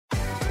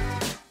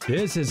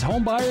This is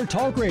Homebuyer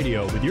Talk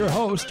Radio with your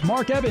host,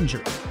 Mark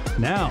Ebinger.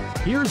 Now,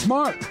 here's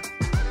Mark.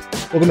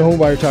 Welcome to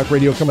Homebuyer Talk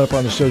Radio. Coming up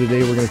on the show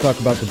today, we're going to talk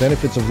about the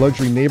benefits of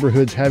luxury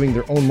neighborhoods having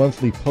their own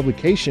monthly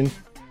publication.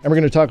 And we're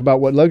going to talk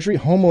about what luxury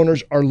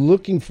homeowners are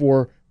looking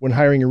for when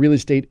hiring a real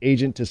estate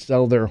agent to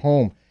sell their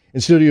home. In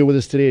studio with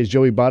us today is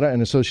Joey Bada,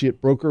 an associate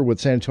broker with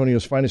San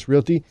Antonio's Finest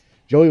Realty.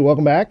 Joey,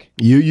 welcome back.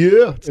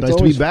 Yeah. It's nice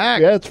to be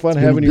back. Yeah, it's fun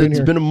having you in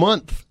here. It's been a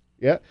month.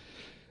 Yeah.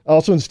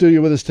 Also in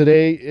studio with us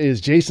today is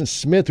Jason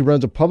Smith, who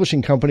runs a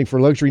publishing company for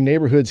luxury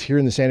neighborhoods here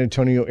in the San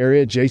Antonio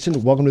area.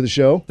 Jason, welcome to the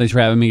show. Thanks for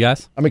having me,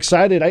 guys. I'm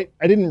excited. I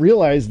didn't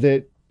realize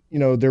that,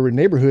 there were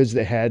neighborhoods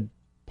that had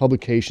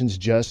publications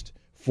just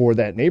for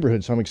that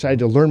neighborhood. So I'm excited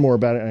to learn more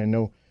about it, and I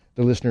know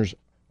the listeners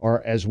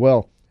are as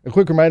well. A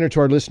quick reminder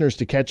to our listeners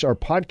to catch our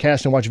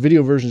podcast and watch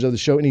video versions of the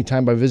show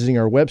anytime by visiting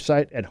our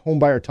website at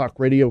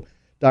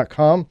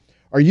homebuyertalkradio.com.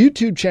 Our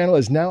YouTube channel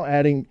is now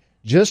adding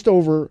just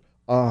over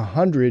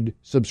 100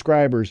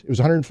 subscribers. It was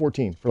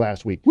 114 for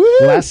last week. Woo!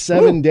 The last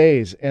 7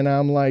 days. And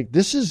I'm like,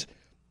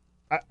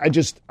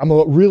 I'm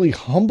really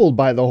humbled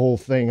by the whole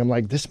thing. I'm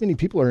like, this many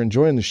people are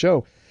enjoying the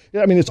show.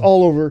 Yeah, I mean, it's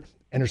all over,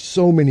 and there's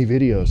so many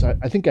videos.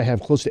 I think I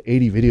have close to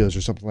 80 videos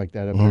or something like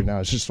that up there now.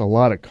 It's just a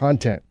lot of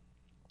content.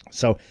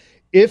 So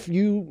if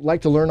you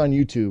like to learn on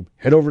YouTube,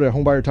 head over to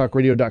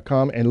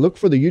homebuyertalkradio.com and look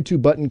for the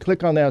YouTube button.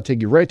 Click on that. It'll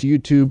take you right to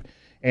YouTube,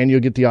 and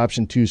you'll get the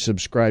option to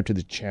subscribe to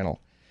the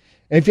channel.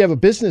 And if you have a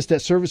business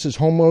that services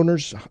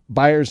homeowners,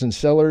 buyers, and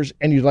sellers,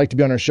 and you'd like to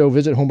be on our show,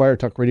 visit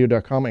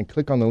homebuyertalkradio.com and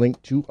click on the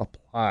link to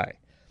apply.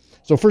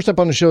 So first up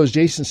on the show is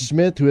Jason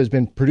Smith, who has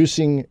been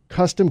producing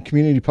custom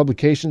community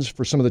publications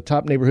for some of the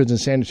top neighborhoods in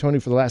San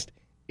Antonio for the last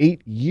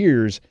 8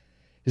 years.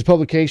 His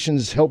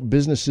publications help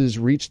businesses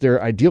reach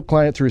their ideal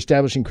client through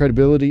establishing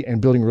credibility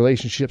and building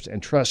relationships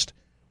and trust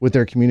with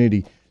their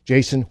community.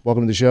 Jason,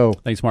 welcome to the show.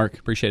 Thanks, Mark.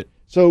 Appreciate it.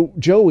 So,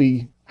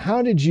 Joey,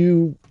 how did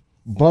you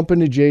bump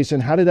into Jason?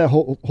 How did that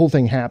whole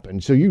thing happen?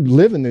 So you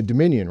live in the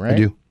Dominion, right? I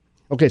do.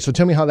 Okay, so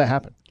tell me how that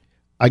happened.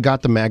 I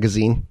got the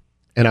magazine,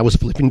 and I was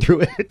flipping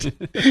through it,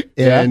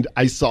 and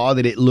I saw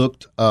that it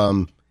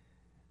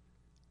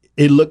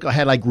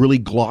had like really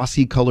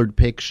glossy colored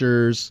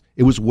pictures.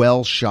 It was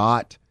well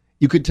shot.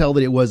 You could tell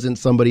that it wasn't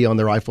somebody on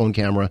their iPhone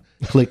camera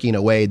clicking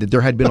away, that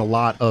there had been a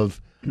lot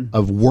of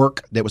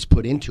work that was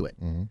put into it.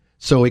 Mm-hmm.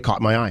 So it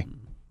caught my eye.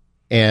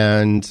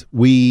 And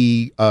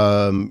we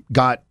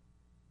got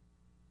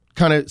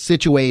kind of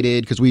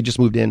situated, because we just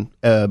moved in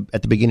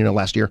at the beginning of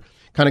last year,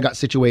 kind of got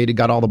situated,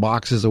 got all the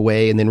boxes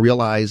away, and then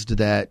realized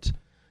that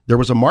there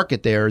was a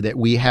market there that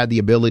we had the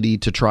ability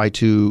to try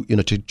to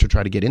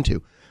try to get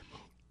into.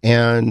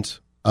 And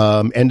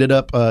ended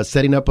up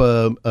setting up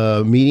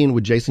a meeting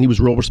with Jason. He was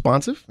real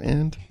responsive,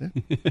 and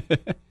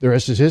the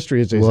rest is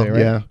history, as they say, right?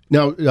 Yeah.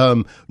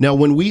 Now,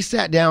 when we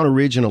sat down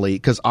originally,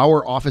 because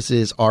our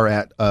offices are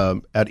at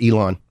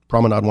Elon,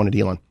 Promenade 1 at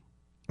Elon,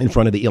 in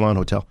front of the Elon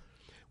Hotel.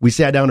 We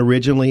sat down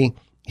originally.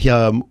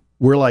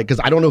 We're like,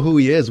 because I don't know who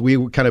he is.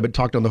 We kind of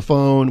talked on the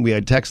phone. We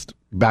had text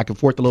back and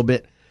forth a little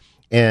bit,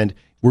 and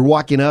we're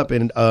walking up.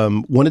 And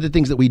one of the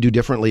things that we do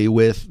differently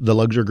with the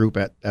luxury group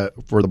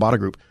for the Bada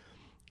Group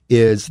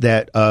is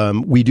that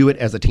we do it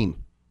as a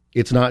team.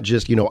 It's not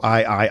just,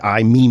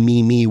 I,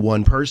 me,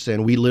 one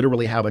person. We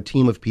literally have a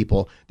team of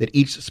people that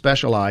each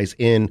specialize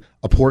in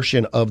a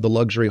portion of the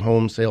luxury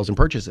home sales and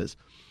purchases.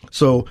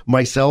 So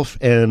myself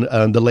and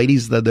the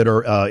ladies that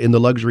are in the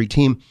luxury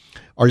team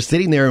are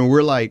sitting there, and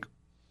we're like,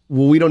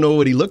 well, we don't know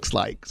what he looks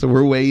like. So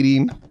we're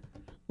waiting.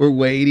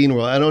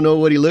 Well, I don't know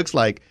what he looks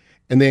like.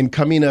 And then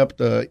coming up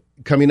the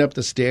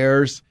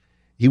stairs,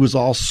 he was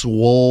all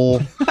swole,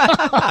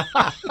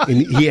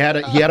 and he had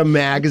a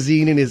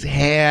magazine in his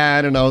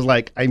hand, and I was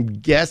like, I'm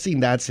guessing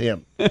that's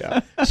him.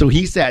 Yeah. So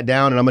he sat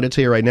down, and I'm going to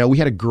tell you right now, we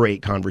had a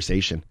great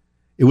conversation.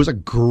 It was a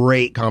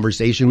great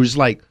conversation. It was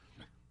like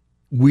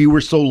we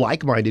were so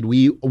like-minded.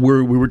 We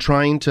were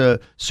trying to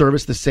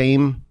service the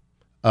same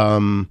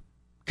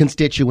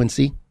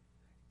constituency,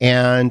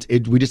 and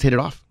we just hit it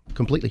off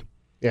completely.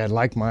 Yeah,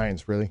 like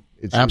minds, really.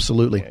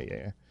 Absolutely.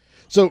 Yeah.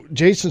 So,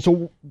 Jason,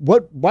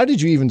 why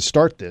did you even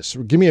start this?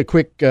 Give me a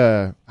quick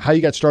how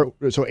you got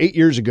started. So 8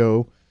 years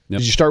ago,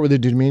 Did you start with the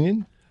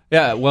Dominion?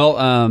 Yeah,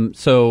 well,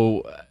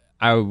 so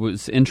I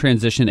was in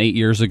transition 8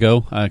 years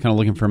ago, kind of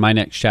looking for my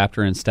next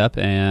chapter and step,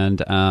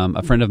 and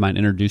a friend of mine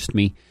introduced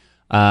me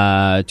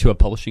to a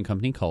publishing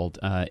company called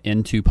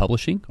N2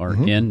 Publishing, or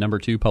N number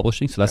 2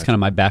 Publishing. So that's kind of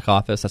my back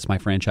office. That's my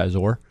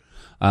franchisor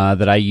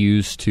that I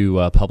use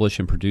to publish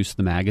and produce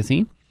the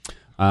magazine.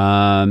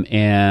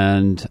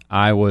 And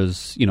I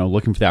was,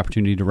 looking for the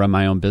opportunity to run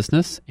my own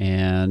business,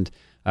 and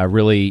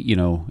really,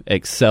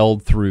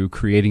 excelled through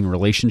creating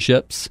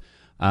relationships.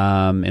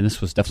 And this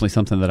was definitely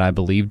something that I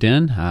believed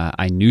in.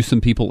 I knew some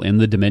people in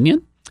the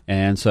Dominion,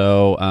 and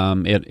so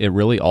it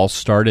really all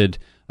started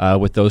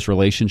with those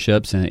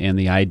relationships and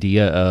the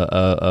idea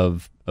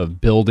of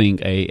building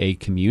a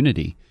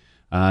community.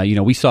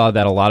 We saw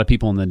that a lot of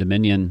people in the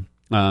Dominion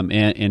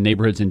and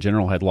neighborhoods in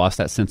general had lost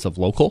that sense of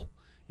local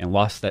and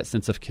lost that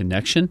sense of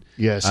connection.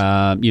 Yes.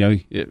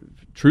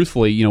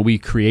 truthfully, we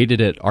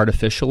created it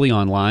artificially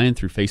online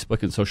through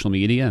Facebook and social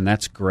media, and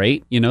that's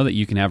great, that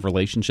you can have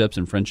relationships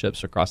and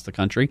friendships across the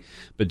country.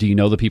 But do you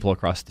know the people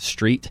across the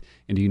street,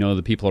 and do you know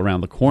the people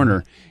around the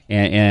corner?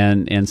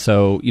 And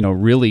so,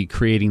 really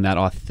creating that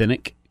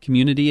authentic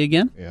community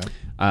again. Yeah.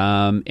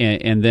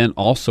 And then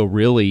also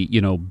really,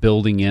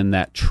 building in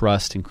that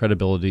trust and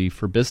credibility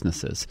for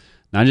businesses.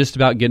 Not just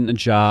about getting a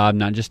job,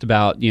 not just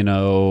about,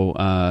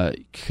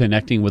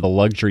 connecting with a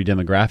luxury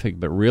demographic,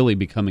 but really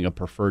becoming a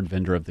preferred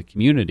vendor of the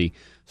community.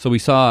 So we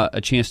saw a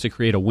chance to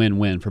create a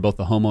win-win for both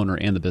the homeowner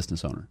and the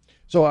business owner.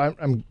 So I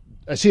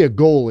see a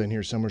goal in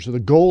here somewhere. So the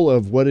goal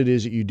of what it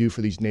is that you do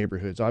for these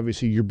neighborhoods,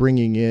 obviously you're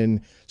bringing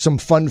in some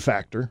fun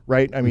factor,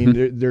 right? I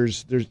mean,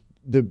 there's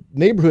the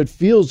neighborhood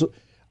feels,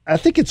 I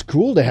think it's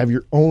cool to have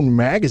your own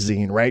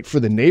magazine, right, for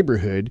the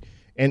neighborhood,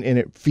 and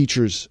it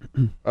features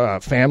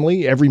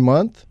family every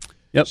month.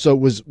 Yep. So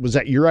was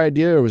that your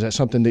idea, or was that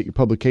something that your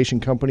publication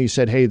company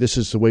said, hey, this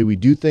is the way we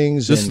do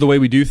things? This is the way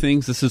we do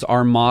things. This is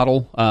our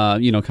model,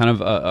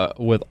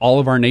 with all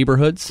of our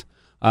neighborhoods.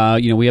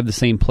 We have the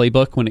same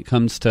playbook when it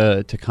comes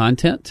to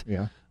content.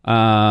 Yeah.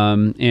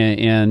 And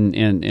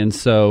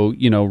so,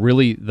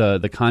 really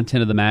the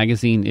content of the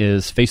magazine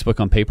is Facebook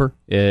on paper.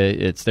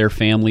 It's their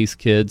families,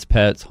 kids,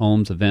 pets,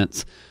 homes,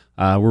 events.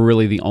 We're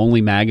really the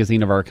only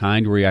magazine of our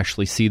kind where you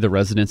actually see the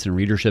residents and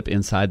readership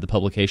inside the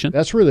publication.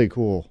 That's really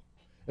cool.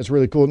 That's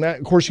really cool. Now,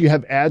 of course, you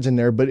have ads in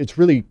there, but it's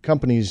really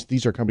companies.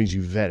 These are companies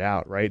you vet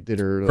out, right?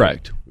 That are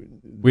correct.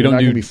 We don't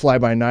going to be fly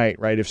by night,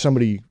 right? If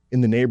somebody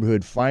in the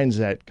neighborhood finds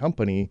that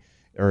company,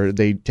 or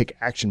they take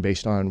action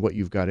based on what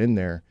you've got in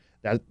there,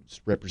 that's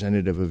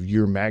representative of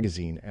your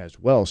magazine as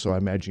well. So I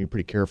imagine you're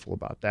pretty careful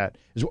about that,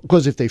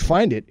 because if they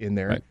find it in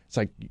there, right, it's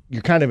like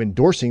you're kind of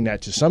endorsing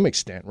that to some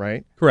extent,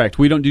 right? Correct.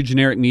 We don't do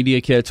generic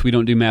media kits. We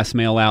don't do mass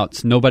mail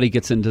outs. Nobody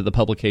gets into the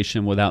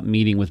publication without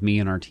meeting with me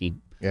and our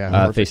team,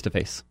 face to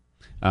face.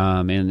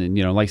 And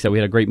like I said, we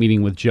had a great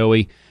meeting with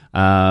Joey.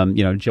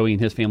 Joey and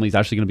his family is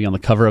actually going to be on the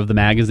cover of the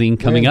magazine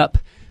coming up.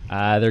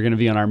 They're going to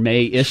be on our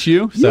May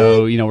issue,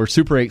 so we're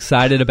super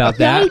excited about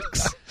that.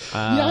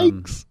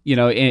 Yikes!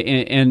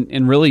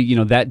 And really,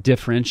 that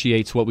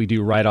differentiates what we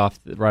do right off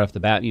the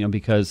bat.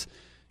 Because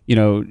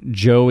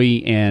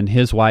Joey and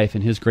his wife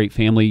and his great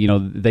family,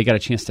 they got a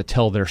chance to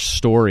tell their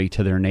story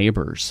to their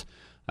neighbors.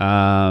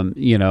 And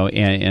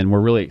we're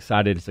really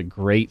excited. It's a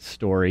great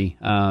story,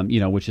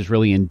 which is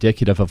really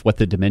indicative of what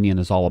the Dominion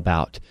is all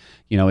about.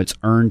 It's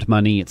earned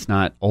money. It's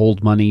not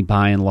old money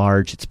by and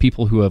large. It's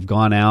people who have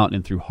gone out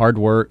and through hard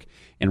work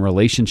and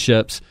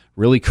relationships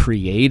really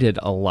created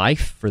a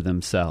life for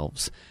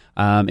themselves.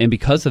 And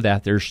because of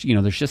that, there's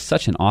just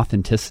such an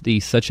authenticity,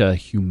 such a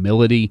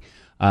humility,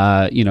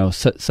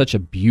 such a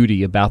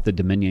beauty about the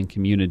Dominion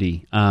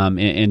community,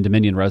 and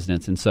Dominion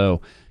residents. And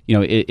so,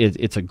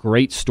 it's a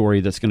great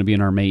story that's going to be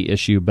in our May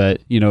issue,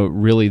 but,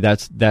 really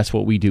that's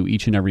what we do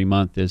each and every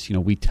month is,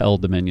 we tell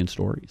Dominion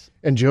stories.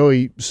 And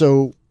Joey,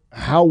 so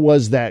how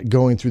was that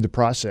going through the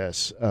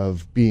process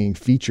of being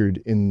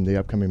featured in the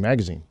upcoming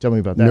magazine? Tell me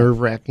about that.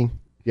 Nerve-wracking.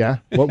 Yeah?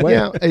 What way?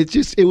 Yeah,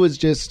 it was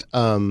just,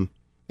 and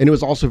it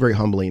was also very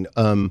humbling.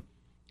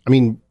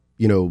 We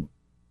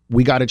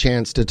got a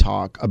chance to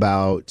talk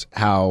about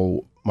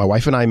how my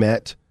wife and I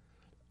met.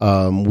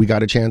 We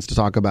got a chance to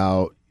talk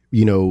about,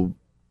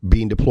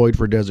 being deployed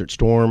for Desert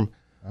Storm,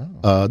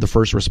 the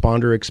first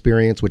responder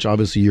experience, which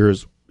obviously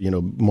yours,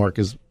 Mark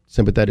is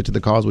sympathetic to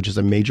the cause, which is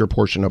a major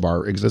portion of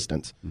our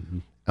existence. Mm-hmm.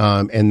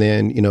 And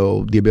then,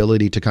 the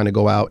ability to kind of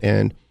go out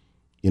and,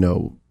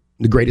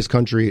 the greatest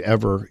country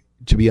ever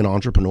to be an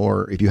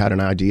entrepreneur, if you had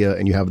an idea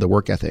and you have the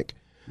work ethic,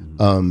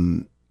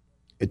 through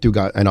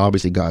God and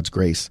obviously God's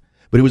grace.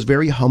 But it was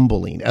very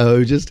humbling. He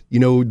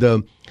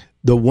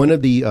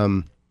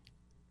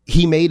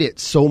made it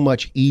so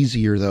much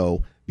easier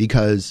though,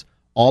 because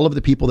all of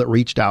the people that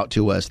reached out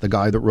to us, the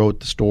guy that wrote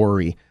the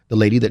story, the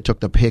lady that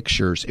took the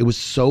pictures, it was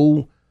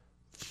so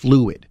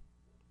fluid,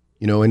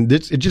 and I'm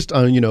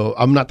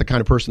not the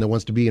kind of person that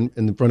wants to be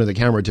in front of the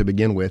camera to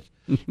begin with.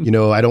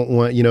 I don't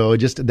want,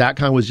 just that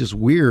kind was just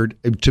weird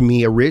to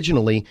me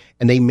originally.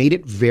 And they made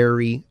it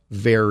very,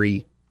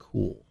 very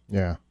cool.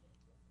 Yeah.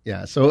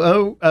 Yeah.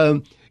 So,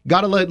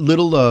 got a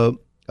little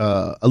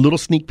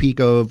sneak peek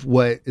of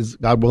what is,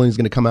 God willing, is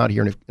going to come out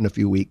here in a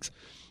few weeks.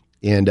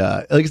 And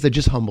like I said,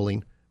 just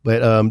humbling.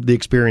 But the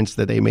experience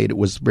that they made, it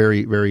was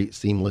very, very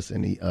seamless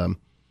and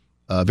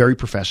very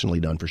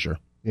professionally done for sure.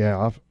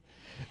 Yeah.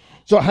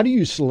 So how do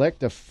you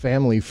select a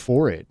family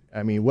for it?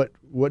 I mean, what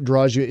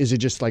draws you? Is it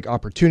just like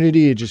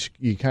opportunity?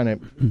 You kind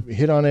of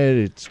hit on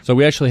it? So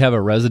we actually have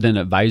a resident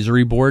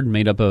advisory board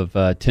made up of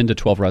 10 to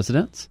 12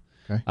 residents.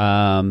 Okay.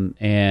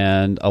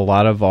 And a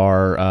lot of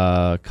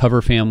our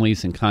cover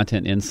families and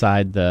content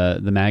inside the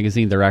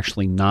magazine, they're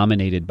actually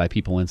nominated by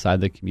people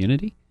inside the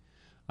community.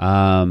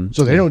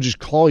 So they don't just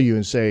call you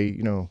and say,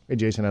 hey,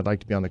 Jason, I'd like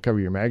to be on the cover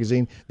of your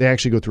magazine. They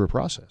actually go through a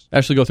process.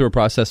 Actually go through a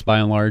process by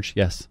and large,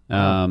 yes.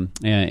 Wow.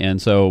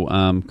 And so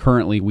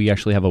currently we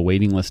actually have a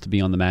waiting list to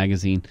be on the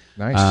magazine.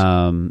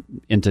 Nice.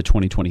 Into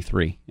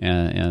 2023.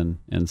 And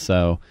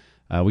so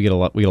We get a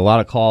lot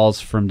of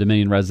calls from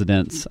Dominion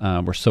residents.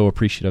 We're so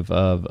appreciative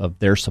of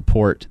their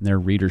support and their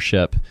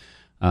readership.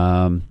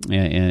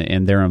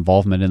 And their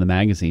involvement in the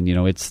magazine.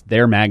 It's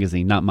their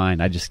magazine, not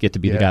mine. I just get to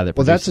be the guy that.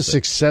 Well, that's a produces it.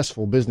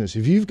 Successful business.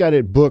 If you've got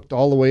it booked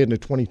all the way into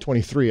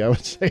 2023, I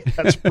would say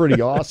that's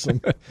pretty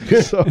awesome.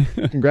 So,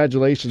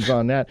 congratulations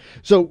on that.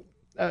 So,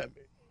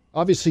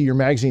 obviously, your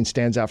magazine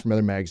stands out from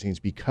other magazines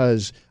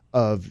because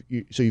of.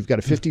 So, you've got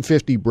a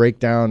 50-50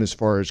 breakdown as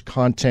far as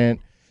content.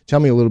 Tell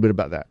me a little bit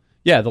about that.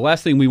 Yeah, the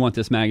last thing we want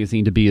this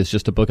magazine to be is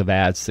just a book of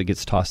ads that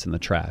gets tossed in the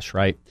trash,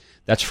 right?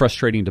 That's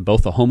frustrating to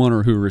both the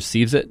homeowner who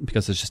receives it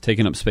because it's just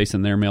taking up space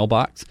in their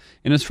mailbox,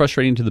 and it's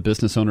frustrating to the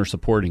business owner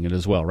supporting it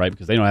as well, right?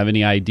 Because they don't have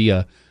any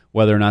idea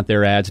whether or not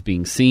their ad's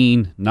being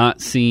seen,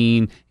 not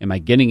seen. Am I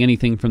getting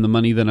anything from the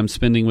money that I'm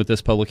spending with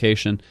this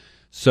publication?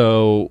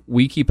 So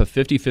we keep a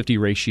 50-50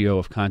 ratio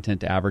of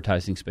content to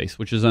advertising space,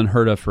 which is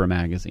unheard of for a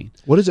magazine.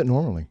 What is it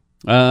normally?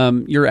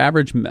 Your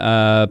average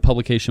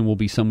publication will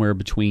be somewhere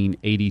between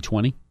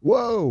 80-20.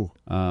 Whoa.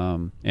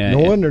 No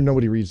wonder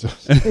nobody reads those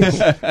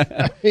things.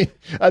 I mean,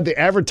 the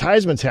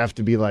advertisements have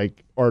to be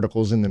like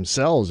articles in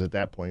themselves at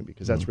that point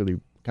because that's really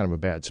kind of a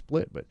bad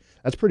split. But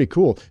that's pretty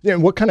cool. Yeah,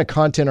 and what kind of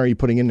content are you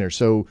putting in there?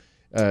 So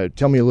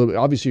tell me a little bit.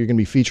 Obviously, you're going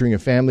to be featuring a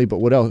family, but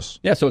what else?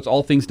 Yeah, so it's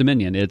all things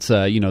Dominion. It's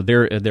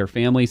their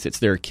families, it's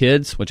their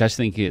kids, which I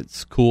think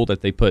it's cool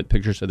that they put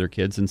pictures of their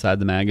kids inside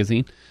the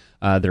magazine.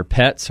 Their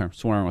pets are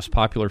one of our most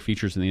popular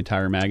features in the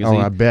entire magazine. Oh,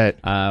 I bet.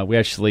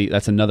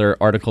 That's another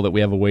article that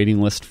we have a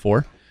waiting list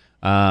for.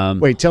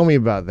 Wait, tell me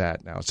about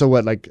that now. So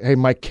what, like, hey,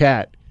 I'm a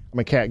cat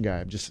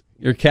guy.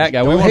 You're a cat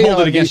guy. We won't hold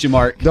it against you,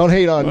 Mark. Don't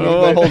hate on me.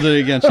 We'll hold it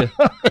against you. So,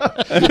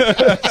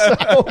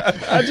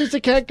 I'm just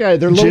a cat guy.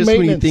 They're low Just maintenance.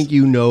 when you think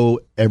you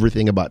know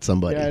everything about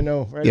somebody. Yeah, I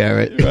know. Right? Yeah,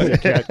 right. I'm a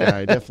cat guy.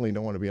 I definitely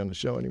don't want to be on the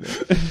show anymore.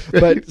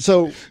 But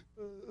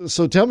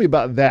So tell me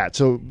about that.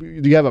 So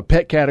do you have a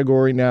pet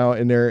category now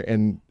in there?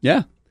 And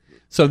Yeah.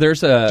 So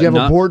there's a. do you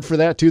have a board for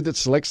that too that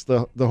selects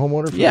the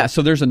homeowner? For Yeah. that?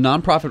 So there's a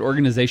nonprofit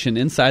organization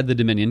inside the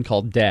Dominion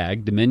called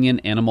DAG, Dominion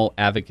Animal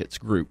Advocates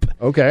Group.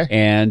 Okay.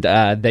 And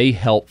they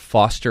help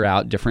foster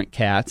out different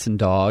cats and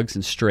dogs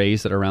and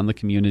strays that are around the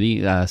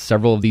community.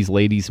 Several of these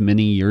ladies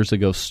many years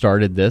ago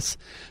started this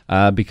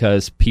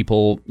because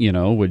people, they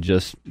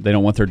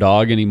don't want their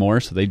dog anymore,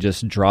 so they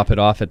just drop it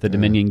off at the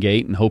Dominion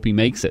gate and hope he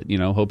makes it.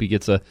 Hope he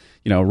gets a,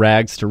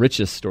 rags to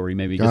riches story.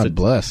 Maybe God gets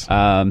bless.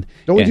 Don't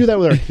we do that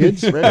with our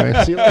kids?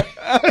 Right? See, like,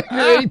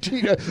 you're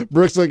 18.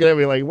 Brooke's looking at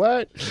me like,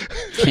 what?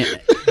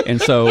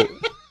 And so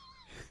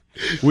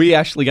we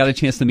actually got a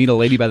chance to meet a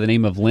lady by the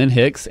name of Lynn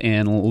Hicks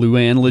and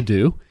Luann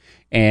Ledoux,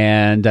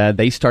 and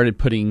they started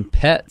putting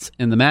pets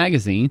in the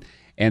magazine.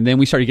 And then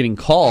we started getting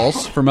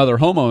calls from other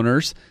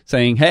homeowners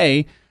saying,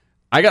 hey,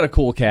 I got a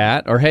cool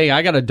cat, or hey,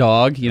 I got a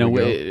dog. The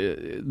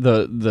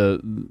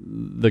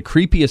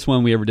creepiest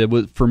one we ever did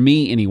was, for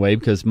me anyway,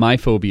 because my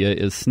phobia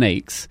is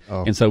snakes.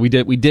 Oh. And so we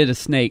did a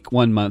snake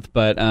one month.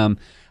 But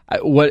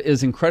what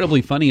is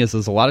incredibly funny is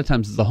a lot of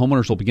times the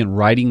homeowners will begin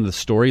writing the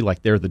story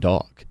like they're the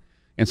dog.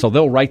 And so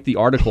they'll write the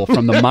article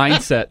from the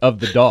mindset of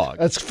the dog.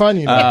 That's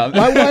funny.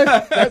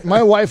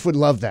 My wife would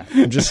love that.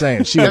 I'm just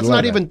saying. That's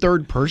not even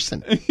third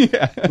person.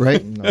 Yeah.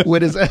 Right? No.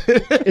 What is that?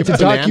 It's a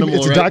documentary.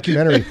 It's a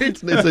documentary.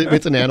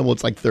 It's an animal.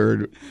 It's like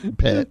third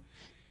pet.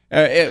 One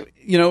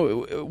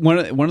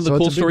of the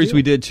cool stories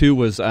we did too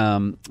was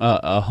a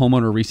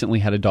homeowner recently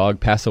had a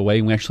dog pass away,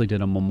 and we actually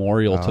did a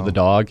memorial to the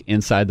dog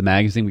inside the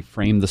magazine. We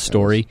framed the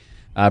story.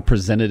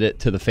 Presented it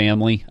to the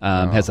family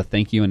as a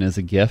thank you and as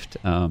a gift,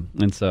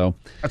 and so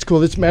that's cool.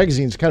 This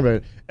magazine is kind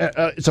of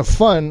it's a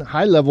fun,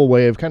 high level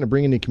way of kind of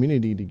bringing the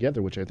community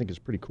together, which I think is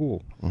pretty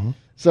cool. Mm-hmm.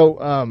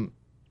 So,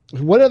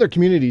 what other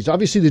communities?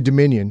 Obviously, the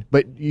Dominion,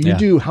 but you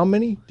do how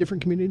many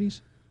different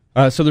communities?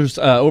 So there's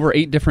over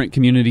 8 different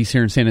communities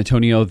here in San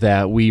Antonio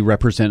that we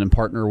represent and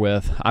partner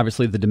with.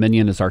 Obviously, the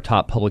Dominion is our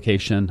top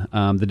publication.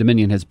 The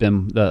Dominion has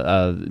been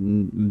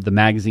the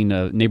magazine,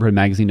 neighborhood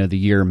magazine of the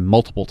year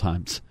multiple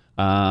times.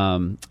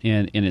 In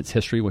its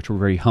history, which we're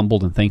very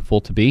humbled and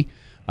thankful to be.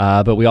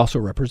 But we also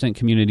represent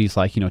communities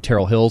like,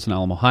 Terrell Hills and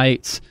Alamo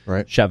Heights,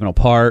 right. Chavano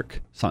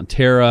Park,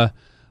 Sonterra,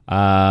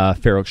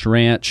 Fair Oaks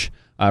Ranch,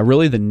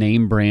 really the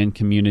name brand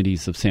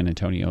communities of San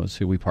Antonio is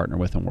who we partner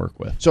with and work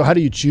with. So how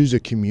do you choose a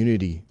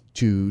community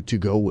to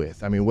go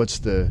with? I mean, what's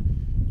the,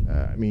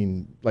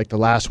 like the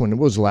last one,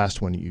 what was the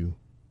last one you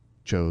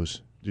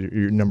chose?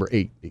 Your number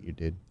 8 that you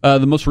did.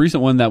 The most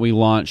recent one that we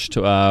launched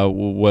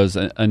was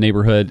a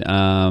neighborhood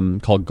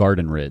called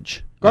Garden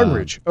Ridge. Garden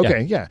Ridge.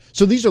 Okay, yeah.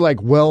 So these are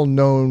like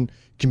well-known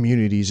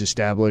communities,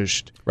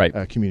 established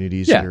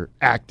communities that are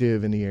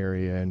active in the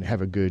area and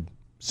have a good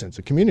sense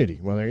of community.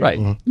 Well, there you go.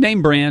 Mm-hmm.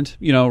 Name brand,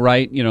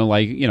 right?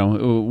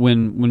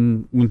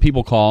 When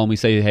people call and we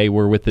say, hey,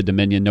 we're with the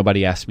Dominion,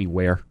 nobody asks me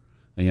where.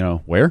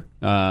 Where?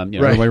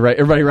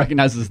 Everybody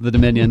recognizes the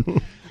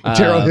Dominion.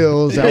 Terrell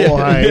Hills, Alamo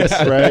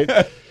Heights,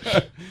 right?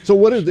 So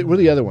what are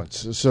the other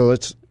ones? So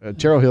it's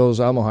Terrell Hills,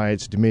 Alamo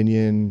Heights,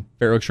 Dominion,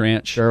 Fair Oaks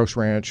Ranch,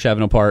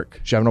 Chavano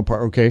Park,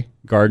 okay,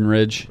 Garden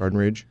Ridge,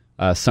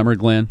 Summer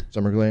Glen,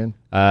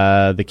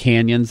 the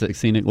Canyons, the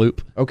Scenic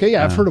Loop. Okay,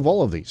 yeah, I've heard of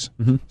all of these.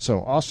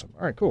 So awesome.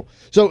 All right, cool.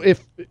 So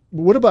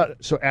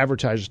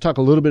advertisers, talk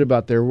a little bit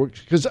about their work,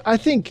 because I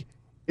think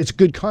it's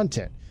good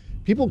content.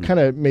 People kind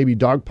of maybe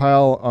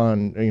dogpile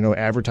on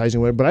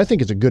advertising, but I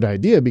think it's a good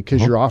idea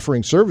because you're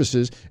offering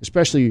services,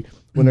 especially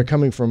when they're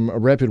coming from a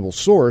reputable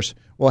source.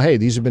 Well, hey,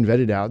 these have been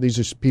vetted out. These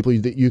are people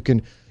that you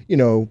can,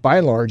 by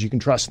and large, you can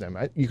trust them.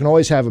 You can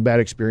always have a bad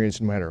experience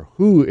no matter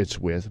who it's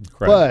with.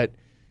 Correct. But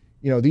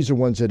these are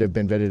ones that have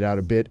been vetted out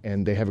a bit,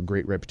 and they have a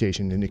great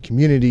reputation in the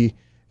community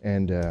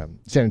and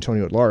San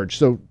Antonio at large.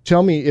 So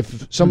tell me,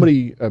 if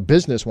somebody, a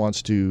business,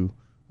 wants to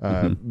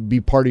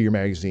be part of your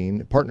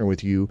magazine, partner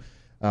with you,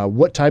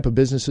 what type of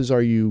businesses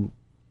are you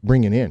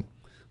bringing in?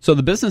 So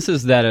the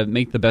businesses that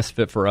make the best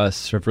fit for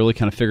us have really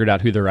kind of figured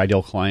out who their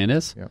ideal client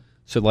is. Yeah.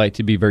 So they like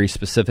to be very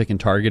specific and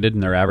targeted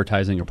in their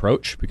advertising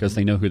approach because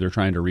they know who they're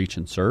trying to reach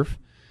and serve.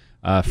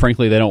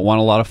 Frankly, they don't want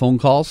a lot of phone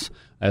calls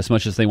as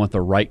much as they want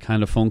the right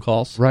kind of phone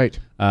calls. Right.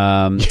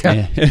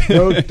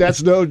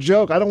 That's no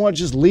joke. I don't want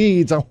just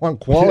leads. I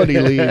want quality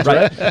leads.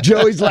 Right?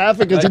 Joey's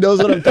laughing because he knows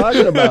what I'm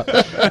talking about.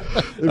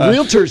 The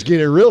realtors get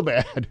it real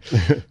bad.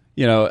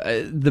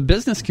 The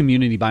business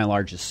community, by and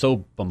large, is so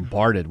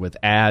bombarded with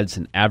ads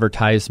and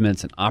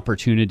advertisements and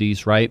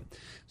opportunities, right?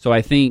 So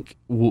I think,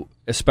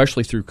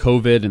 especially through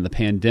COVID and the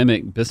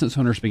pandemic, business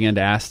owners began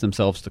to ask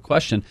themselves the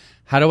question,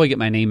 how do I get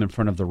my name in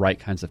front of the right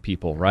kinds of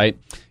people, right?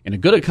 In a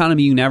good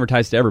economy, you can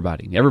advertise to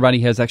everybody.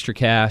 Everybody has extra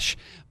cash,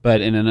 but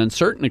in an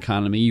uncertain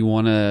economy, you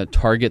want to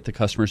target the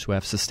customers who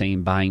have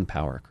sustained buying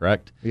power,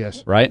 correct?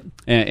 Yes. Right?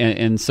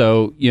 And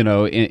so,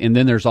 and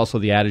then there's also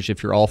the adage,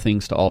 if you're all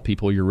things to all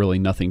people, you're really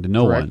nothing to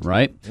no one,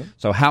 right? Yep.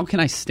 So how can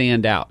I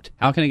stand out?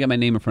 How can I get my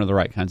name in front of the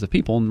right kinds of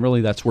people? And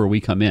really, that's where we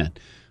come in.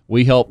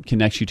 We help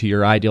connect you to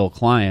your ideal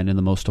client in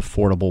the most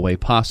affordable way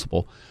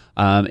possible,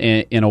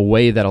 in a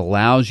way that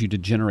allows you to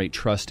generate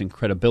trust and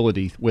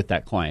credibility with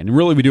that client. And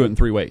really, we do it in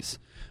three ways.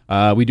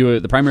 We do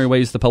it. The primary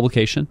way is the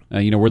publication.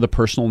 We're the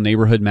personal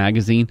neighborhood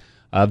magazine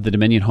of the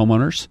Dominion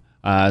homeowners.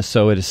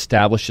 So it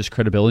establishes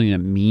credibility,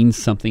 and it means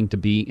something to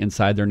be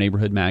inside their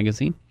neighborhood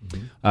magazine.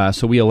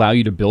 So we allow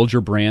you to build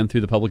your brand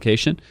through the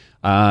publication.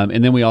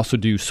 And then we also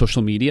do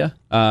social media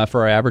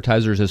for our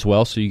advertisers as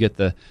well. So you get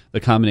the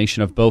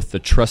combination of both the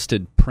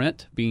trusted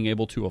print, being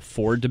able to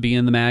afford to be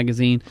in the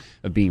magazine,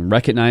 of being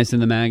recognized in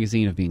the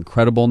magazine, of being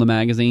credible in the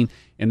magazine.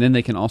 And then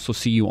they can also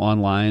see you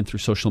online through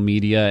social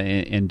media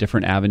and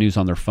different avenues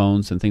on their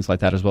phones and things like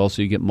that as well.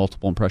 So you get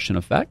multiple impression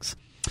effects.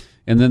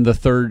 And then the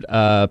third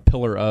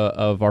pillar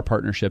of our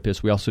partnership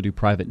is we also do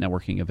private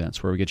networking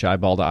events where we get you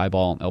eyeball to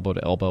eyeball and elbow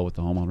to elbow with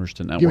the homeowners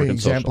to network. Give me an and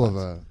example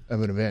socialize.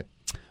 of an event.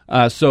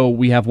 So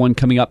we have one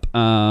coming up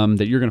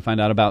that you're going to find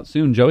out about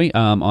soon, Joey,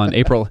 on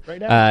April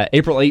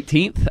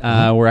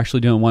 18th. We're actually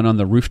doing one on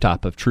the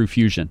rooftop of True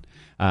Fusion.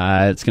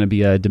 It's going to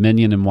be a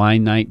Dominion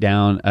Wine Night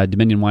down at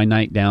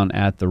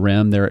the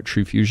Rim there at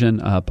True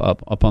Fusion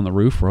up on the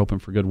roof. We're hoping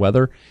for good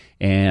weather,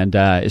 and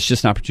it's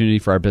just an opportunity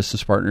for our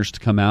business partners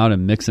to come out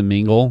and mix and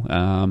mingle.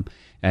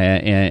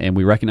 And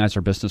we recognize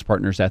our business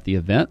partners at the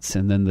events,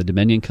 and then the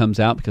Dominion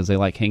comes out because they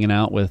like hanging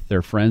out with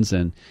their friends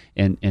and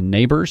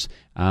neighbors.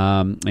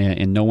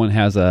 And no one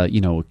has a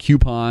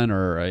coupon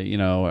or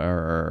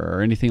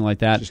or anything like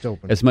that. Just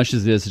open. As much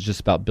as it is, it's just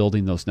about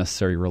building those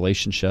necessary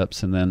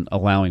relationships and then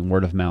allowing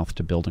word of mouth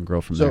to build and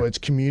grow from there. So it's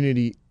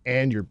community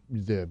and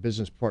the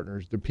business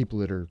partners, the people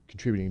that are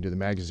contributing to the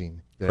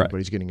magazine that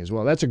everybody's getting as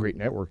well. That's a great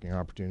networking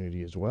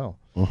opportunity as well.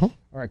 All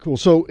right, cool.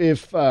 So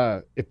if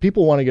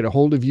people want to get a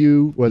hold of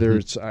you, whether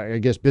it's, I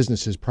guess,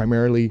 businesses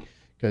primarily,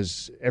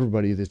 because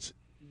everybody do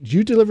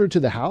you deliver to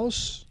the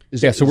house?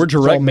 So we're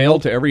direct mail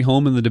to every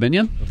home in the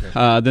Dominion.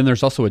 Okay. Then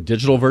there's also a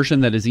digital version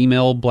that is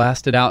email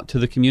blasted out to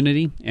the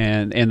community,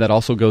 and that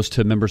also goes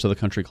to members of the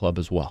country club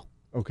as well.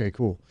 Okay,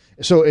 cool.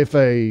 So if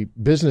a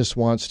business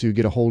wants to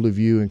get a hold of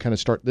you and kind of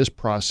start this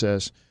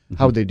process,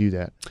 how would they do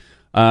that?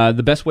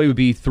 The best way would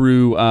be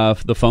through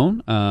the phone.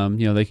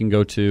 They can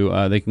go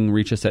to they can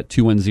reach us at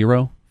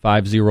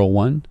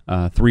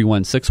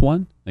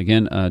 210-501-3161.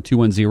 Again,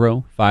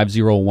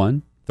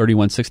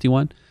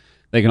 210-501-3161.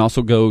 They can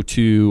also go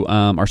to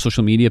our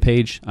social media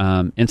page,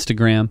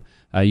 Instagram.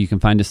 You can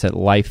find us at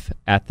Life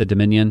at the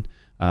Dominion,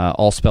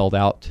 all spelled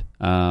out,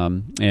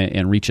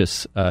 and reach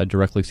us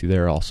directly through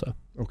there also.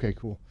 Okay,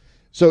 cool.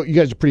 So you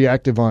guys are pretty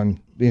active on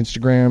the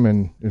Instagram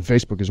and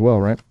Facebook as well,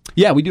 right?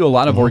 Yeah, we do a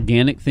lot of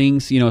organic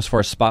things, as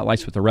far as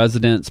spotlights with the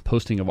residents,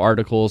 posting of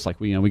articles. Like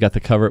we got the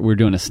cover. We're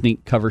doing a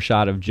sneak cover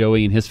shot of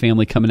Joey and his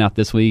family coming out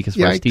this week as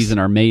far as teasing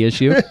our May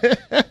issue.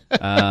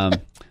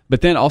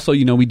 But then also,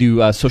 we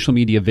do social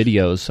media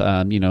videos,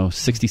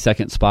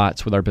 60-second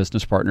spots with our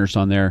business partners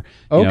on there.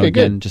 Again,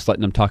 good. Just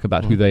letting them talk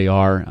about who they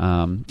are,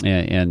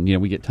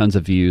 and we get tons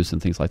of views and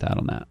things like that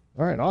on that.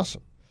 All right,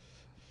 awesome.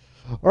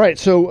 All right,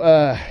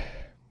 so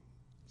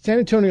San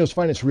Antonio's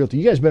Finest Realty,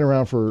 you guys have been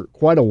around for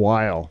quite a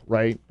while,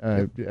 right?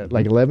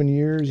 Like 11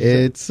 years?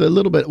 It's a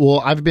little bit.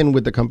 Well, I've been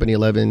with the company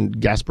 11.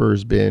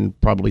 Gasper's been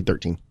probably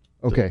 13.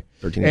 Okay.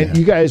 13 and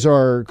you guys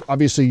are,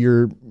 obviously,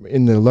 you're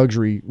in the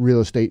luxury real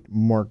estate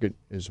market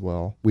as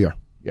well. We are.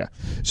 Yeah.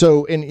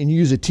 So, and you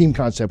use a team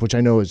concept, which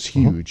I know is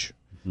huge.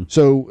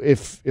 So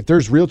if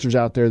there's realtors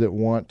out there that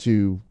want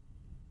to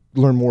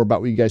learn more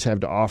about what you guys have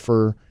to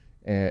offer,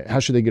 how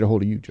should they get a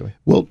hold of you, Joey?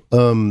 Well,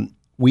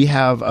 we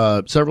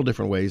have several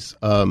different ways.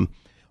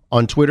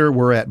 On Twitter,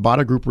 we're at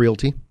Bada Group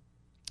Realty.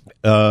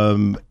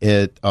 On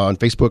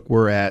Facebook,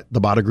 we're at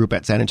the Bada Group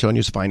at San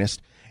Antonio's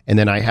Finest. And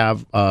then I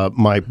have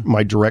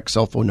my direct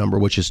cell phone number,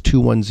 which is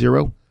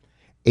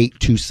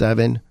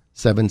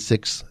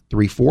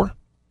 210-827-7634.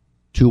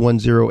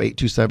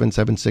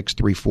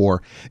 210-827-7634.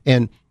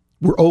 And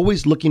we're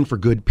always looking for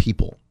good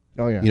people.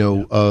 Oh, yeah.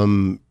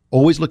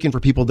 Always looking for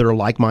people that are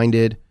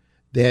like-minded,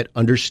 that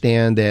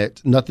understand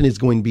that nothing is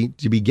going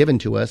to be given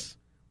to us.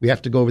 We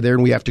have to go over there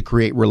and we have to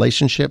create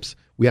relationships.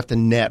 We have to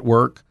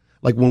network.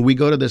 Like when we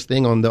go to this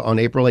thing on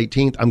April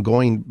 18th, I'm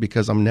going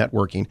because I'm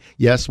networking.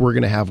 Yes, we're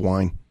going to have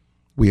wine.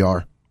 We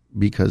are,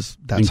 because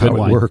that's how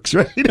it works,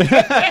 right?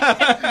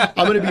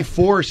 I'm going to be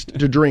forced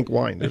to drink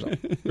wine.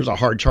 There's a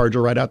hard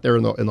charger right out there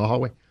in the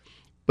hallway.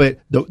 But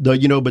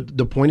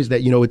the point is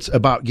that it's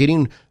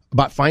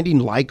about finding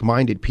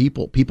like-minded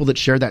people that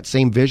share that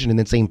same vision and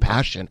the same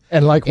passion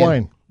and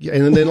wine. Yeah,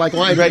 and then like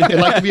wine, right?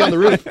 And like to be on the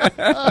roof.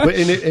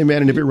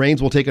 And if it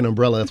rains, we'll take an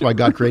umbrella. That's why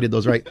God created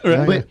those, right?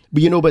 But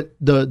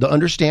the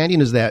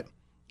understanding is that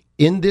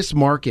in this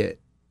market,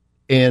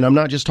 and I'm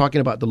not just talking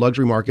about the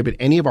luxury market, but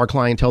any of our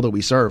clientele that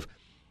we serve,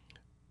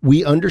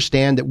 we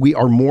understand that we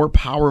are more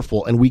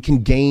powerful and we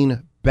can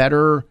gain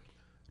better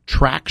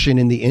traction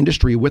in the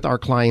industry with our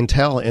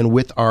clientele and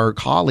with our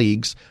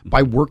colleagues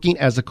by working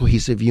as a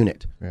cohesive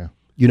unit. Yeah.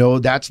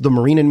 That's the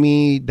Marine in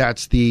me.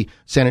 That's the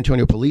San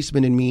Antonio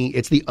policeman in me.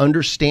 It's the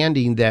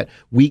understanding that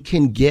we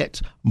can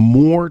get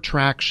more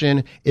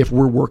traction if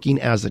we're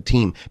working as a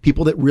team.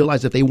 People that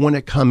realize if they want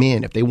to come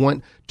in, if they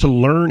want to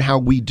learn how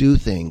we do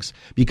things,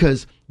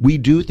 because we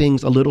do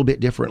things a little bit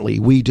differently.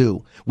 We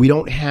do. We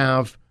don't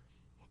have,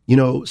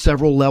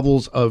 several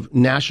levels of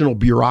national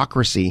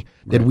bureaucracy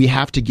that we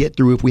have to get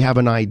through if we have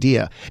an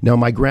idea. Now,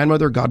 my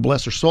grandmother, God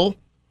bless her soul,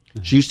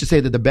 she used to say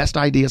that the best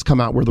ideas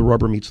come out where the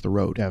rubber meets the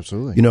road.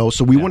 Absolutely.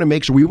 So we want to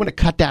make sure we want to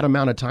cut that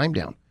amount of time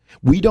down.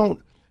 We don't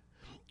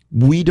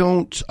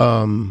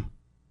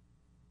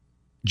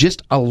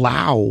just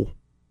allow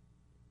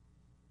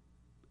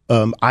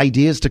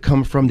ideas to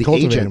come from the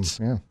agents.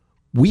 Yeah.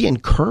 We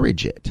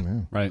encourage it.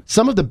 Yeah. Right.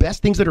 Some of the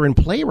best things that are in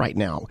play right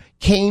now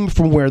came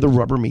from where the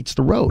rubber meets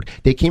the road.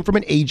 They came from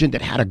an agent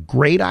that had a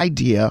great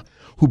idea,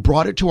 who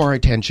brought it to our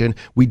attention.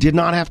 We did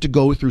not have to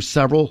go through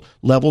several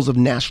levels of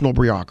national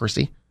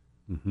bureaucracy.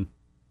 Mm-hmm.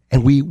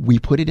 And we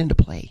put it into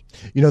play.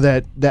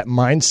 That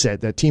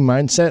mindset, that team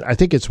mindset, I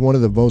think it's one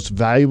of the most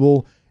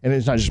valuable, and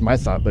it's not just my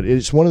thought, but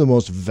it's one of the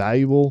most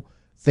valuable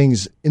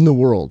things in the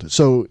world.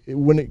 So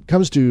when it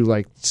comes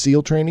to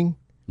SEAL training,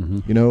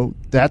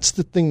 that's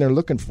the thing they're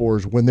looking for,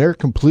 is when they're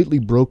completely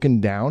broken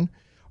down,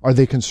 are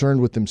they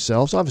concerned with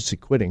themselves? Obviously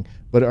quitting,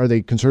 but are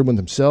they concerned with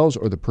themselves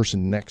or the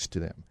person next to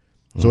them?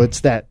 So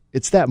it's that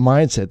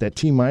mindset, that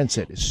team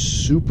mindset is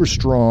super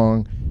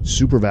strong,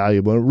 super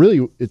valuable. And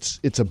really,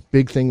 it's a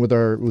big thing with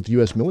the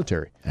U.S.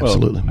 military.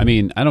 Absolutely.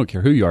 Well, I don't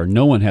care who you are.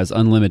 No one has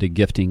unlimited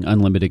gifting,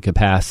 unlimited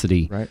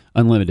capacity, right,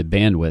 unlimited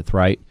bandwidth,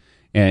 right?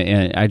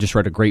 And I just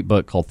read a great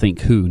book called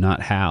Think Who,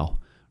 Not How.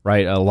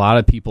 Right, a lot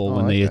of people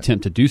when they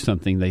attempt to do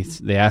something,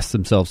 they ask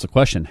themselves the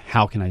question,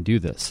 "How can I do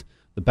this?"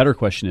 The better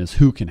question is,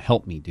 "Who can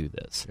help me do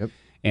this?" Yep.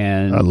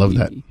 And I love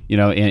that.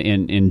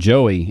 And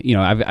Joey,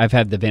 I've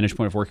had the vantage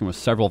point of working with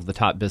several of the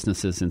top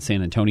businesses in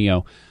San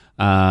Antonio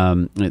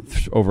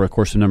over a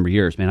course of a number of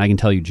years. Man, I can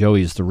tell you,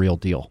 Joey is the real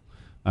deal.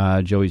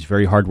 Joey's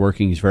very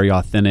hardworking. He's very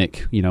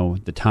authentic.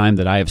 The time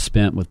that I have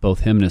spent with both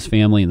him and his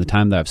family, and the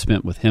time that I've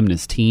spent with him and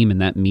his team in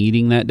that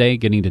meeting that day,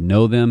 getting to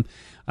know them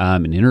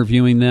and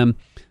interviewing them.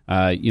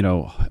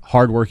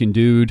 Hardworking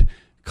dude,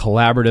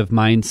 collaborative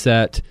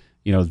mindset,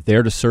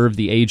 there to serve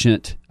the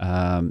agent.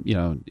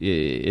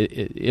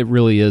 It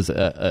really is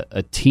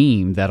a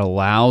team that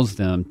allows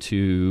them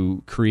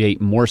to create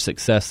more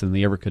success than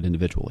they ever could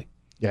individually.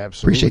 Yeah,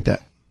 absolutely. Appreciate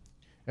that.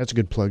 That's a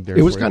good plug there.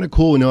 It was kind of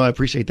cool. No, I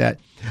appreciate that.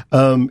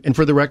 And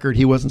for the record,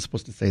 he wasn't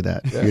supposed to say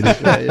that.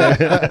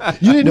 Yeah.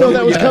 You didn't know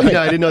that was coming.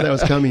 Yeah, I didn't know that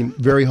was coming.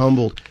 Very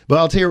humbled. But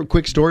I'll tell you a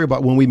quick story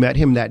about when we met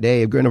him that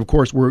day. And of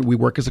course, we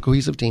work as a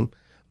cohesive team.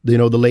 The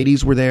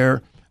ladies were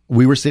there.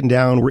 We were sitting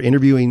down. We're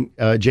interviewing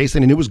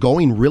Jason, and it was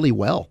going really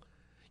well.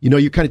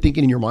 You're kind of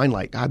thinking in your mind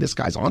like, God, this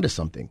guy's onto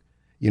something.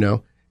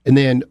 And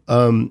then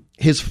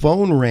his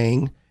phone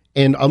rang,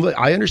 and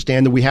I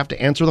understand that we have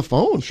to answer the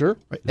phone. Sure.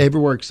 Right?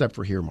 Everywhere except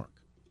for here, Mark.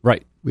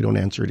 Right. We don't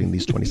answer it in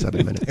these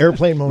 27 minutes.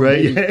 Airplane mode.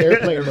 Right.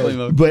 Airplane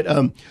mode. But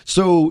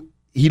so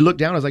he looked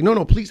down. I was like,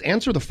 no, please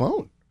answer the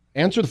phone.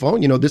 Answer the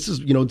phone. This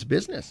is, it's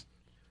business.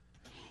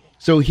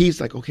 So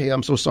he's like, okay,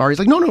 I'm so sorry. He's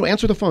like, no,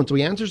 answer the phone. So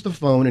he answers the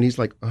phone, and he's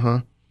like,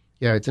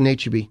 yeah, it's an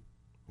HEB. You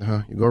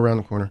go around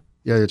the corner.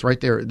 Yeah, it's right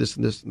there. This,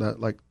 and that.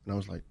 And I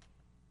was like,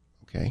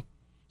 okay.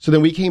 So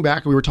then we came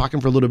back, and we were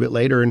talking for a little bit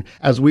later, and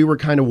as we were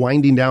kind of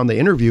winding down the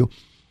interview,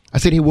 I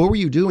said, hey, what were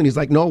you doing? He's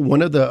like, no,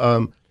 one of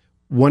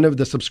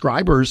the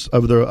subscribers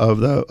of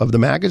the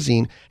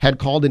magazine had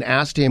called and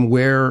asked him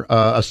where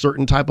a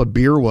certain type of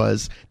beer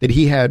was that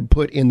he had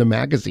put in the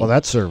magazine. Well,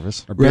 that's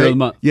service. Or beer of the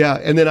month. Yeah,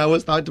 and then I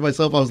was thought to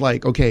myself, I was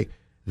like, okay,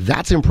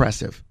 that's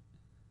impressive.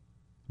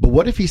 But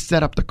what if he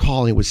set up the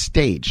call and it was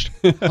staged?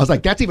 I was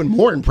like, that's even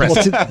more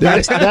impressive. Well,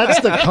 that's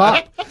the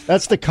cop.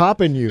 That's the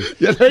cop in you.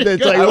 Yeah, there you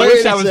It's go. like, I wait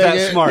wish a I was second.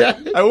 that smart. Yeah.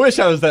 I wish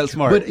I was that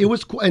smart. But it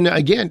was, and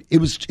again, it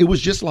was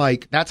just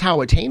like, that's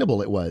how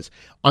attainable it was.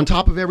 On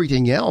top of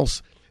everything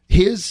else,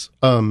 his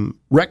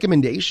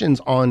recommendations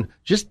on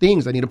just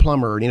things, I need a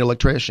plumber, I need an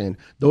electrician,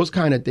 those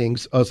kind of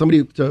things,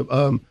 somebody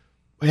to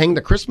hang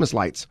the Christmas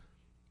lights,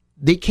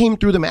 they came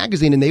through the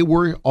magazine and they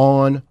were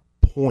on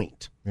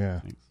point.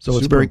 Yeah. So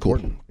it's Super very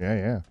important. cool.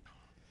 Yeah.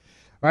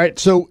 All right.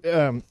 So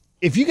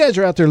if you guys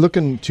are out there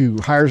looking to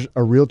hire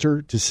a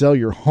realtor to sell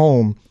your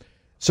home,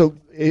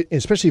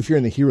 especially if you're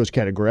in the heroes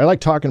category, I like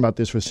talking about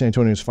this with San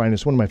Antonio's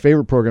Finest. One of my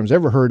favorite programs I've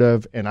ever heard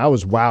of, and I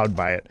was wowed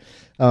by it,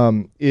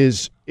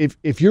 is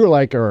if you're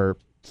like our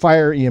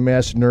fire,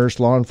 EMS, nurse,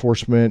 law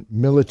enforcement,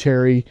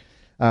 military,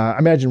 I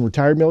imagine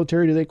retired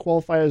military, do they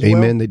qualify as well?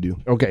 Amen, they do.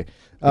 Okay.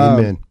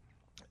 Amen.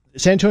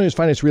 San Antonio's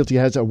Finest Realty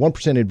has a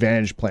 1%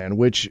 advantage plan,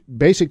 which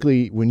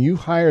basically when you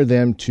hire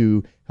them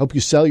to help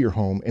you sell your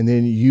home and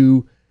then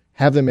you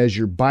have them as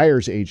your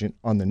buyer's agent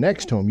on the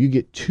next home, you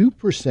get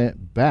 2%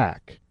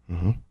 back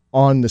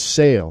on the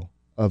sale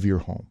of your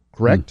home,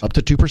 correct? Up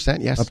to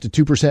 2%, yes. Up to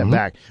 2%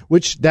 back,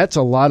 which that's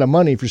a lot of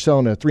money. If you're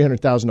selling a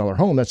 $300,000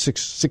 home, that's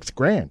six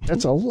grand.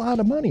 That's a lot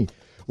of money.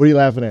 What are you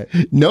laughing at?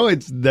 No,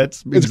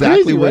 that's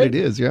exactly crazy, what right? it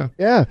is. Yeah.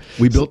 Yeah.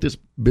 We built this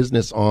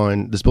business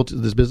on this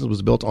business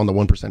was built on the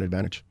 1%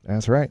 advantage.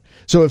 That's right.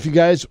 So if you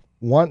guys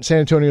want San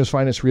Antonio's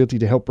Finest Realty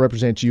to help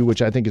represent you,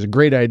 which I think is a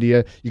great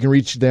idea, you can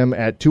reach them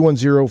at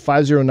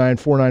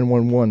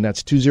 210-509-4911.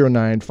 That's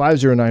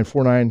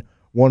 209-509-4911,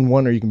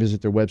 or you can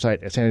visit their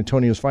website at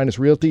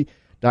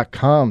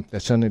sanantoniosfinestrealty.com.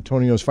 That's San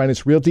Antonio's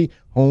Finest Realty,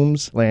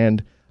 homes,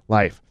 land,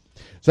 life.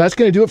 So that's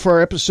going to do it for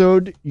our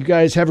episode. You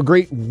guys have a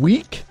great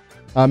week.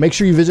 Make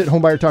sure you visit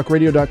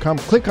homebuyertalkradio.com.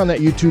 Click on that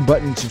YouTube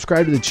button,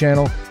 subscribe to the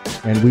channel,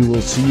 and we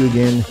will see you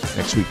again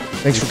next week.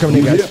 Thanks for coming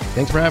in, guys.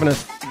 Thanks for having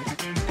us.